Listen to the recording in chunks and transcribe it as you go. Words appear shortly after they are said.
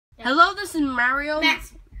Hello, this is Mario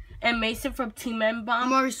and Mason from Team M-Bomb.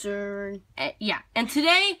 Mason. Yeah, and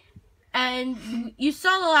today, you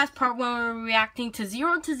saw the last part when we were reacting to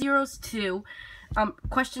Zero2Zero2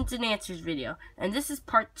 questions and answers video, and this is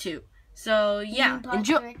part 2. So yeah,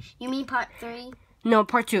 enjoy. You mean part 3? No,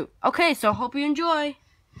 part 2. Okay, so hope you enjoy.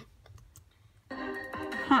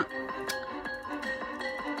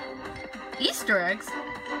 Easter eggs?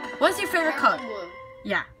 What's your favorite color?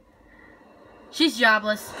 Yeah. She's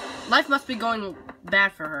jobless. Life must be going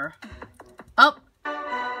bad for her. Oh.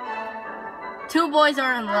 2 boys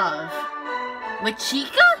are in love. With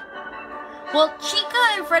Chica? Well, Chica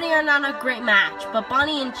and Freddy are not a great match, but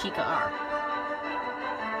Bonnie and Chica are.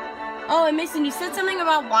 Oh, and Mason, you said something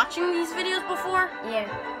about watching these videos before? Yeah.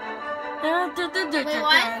 Wait,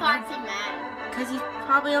 why is Foxy mad? Because he's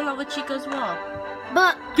probably in love with Chica as well.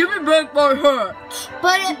 But give me back my hat.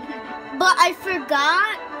 But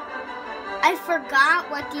I forgot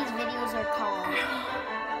what these videos are called.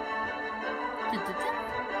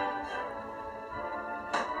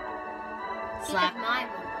 Slap.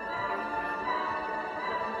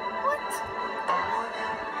 What?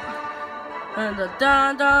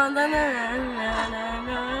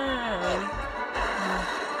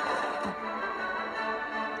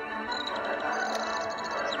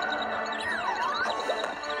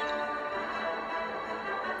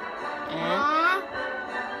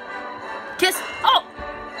 Kiss! Oh!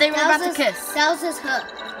 They were about to kiss. That was his hook.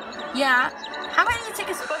 Yeah. How about you take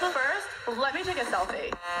a But first, let me take a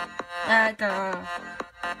selfie. How's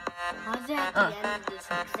that at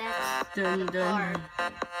the end of this? That's hard.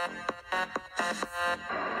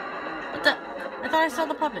 What the? I thought I saw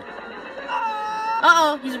the puppet.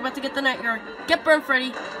 Uh-oh, he's about to get the night yard. Get burned,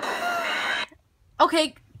 Freddy.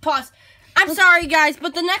 Okay, pause. I'm sorry, guys,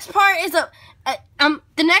 but the next part is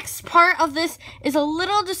the next part of this is a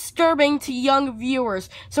little disturbing to young viewers,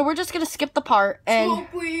 so we're just gonna skip the part and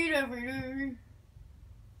smoke weed every day.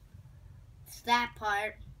 It's that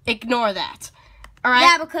part. Ignore that. All right.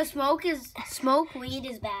 Yeah, because smoke weed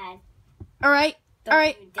is bad. All right. All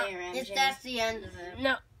right. If that's the end of it.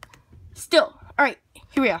 No. Still. All right.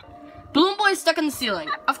 Here we are. Balloon Boy is stuck in the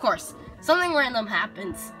ceiling. Of course. Something random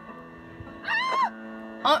happens.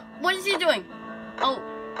 Oh, what is he doing? Oh,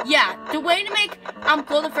 yeah. The way to make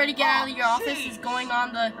Golden Freddy get out of your office is going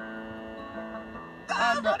on the.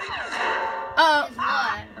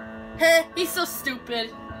 What? He's so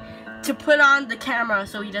stupid. To put on the camera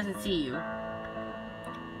so he doesn't see you.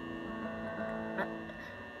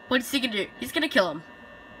 What is he gonna do? He's gonna kill him.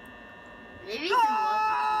 Maybe he's in love.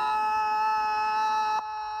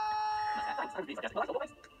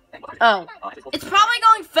 Oh, it's probably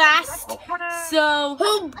going fast, so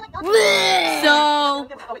I'll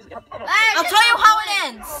tell you how it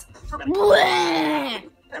ends.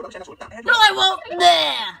 No, I won't.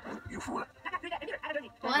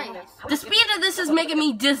 The speed of this is making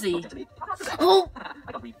me dizzy. Oh.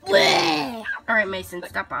 All right, Mason,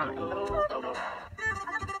 stop on it.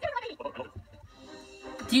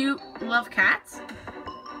 Do you love cats?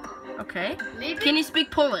 Okay. Maybe. Can you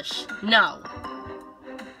speak Polish? No.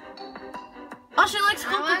 Oh, she likes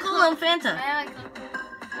Coca-Cola and Fanta.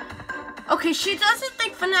 Okay, she doesn't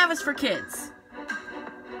think FNAF is for kids.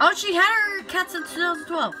 Oh, she had her cats in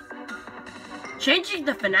 2012. Changing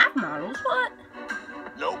the FNAF models? What?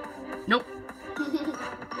 Nope. Nope.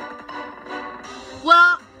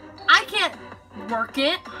 Well, I can't work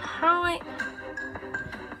it. How do I...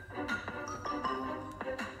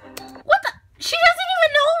 What the? She doesn't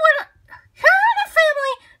even know what... Her and her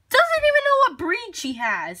family doesn't even know what breed she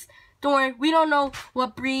has. Don't worry, we don't know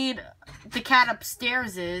what breed the cat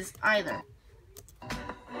upstairs is either.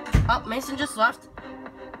 Oh, Mason just left.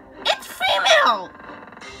 It's female!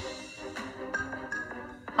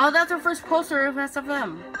 Oh, that's her first poster of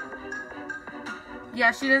SFM.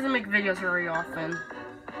 Yeah, she doesn't make videos very often.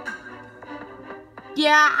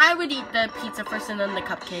 Yeah, I would eat the pizza first and then the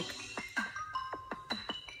cupcake.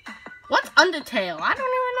 What's Undertale? I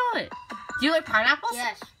don't even know it. Do you like pineapples?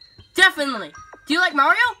 Yes. Definitely. Do you like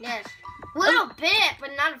Mario? Yes. A little bit,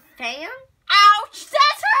 but not a fan. Ouch,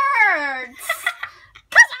 that hurts!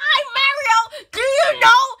 Cause I'm Mario! Do you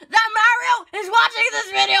know that Mario is watching this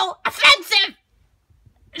video? Offensive!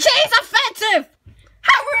 She's offensive!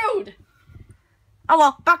 How rude! Oh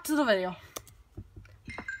well, back to the video.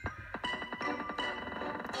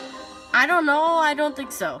 I don't know, I don't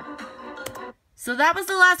think so. So that was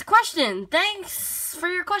the last question. Thanks for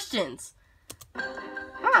your questions.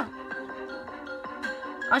 Huh.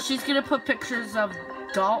 Oh, she's gonna put pictures of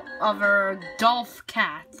her Dolph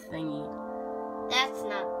cat thingy. That's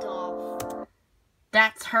not Dolph.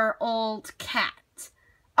 That's her old cat.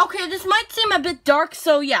 Okay, this might seem a bit dark,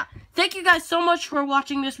 so yeah. Thank you guys so much for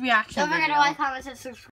watching this reaction Don't forget video. to like, comment, and subscribe.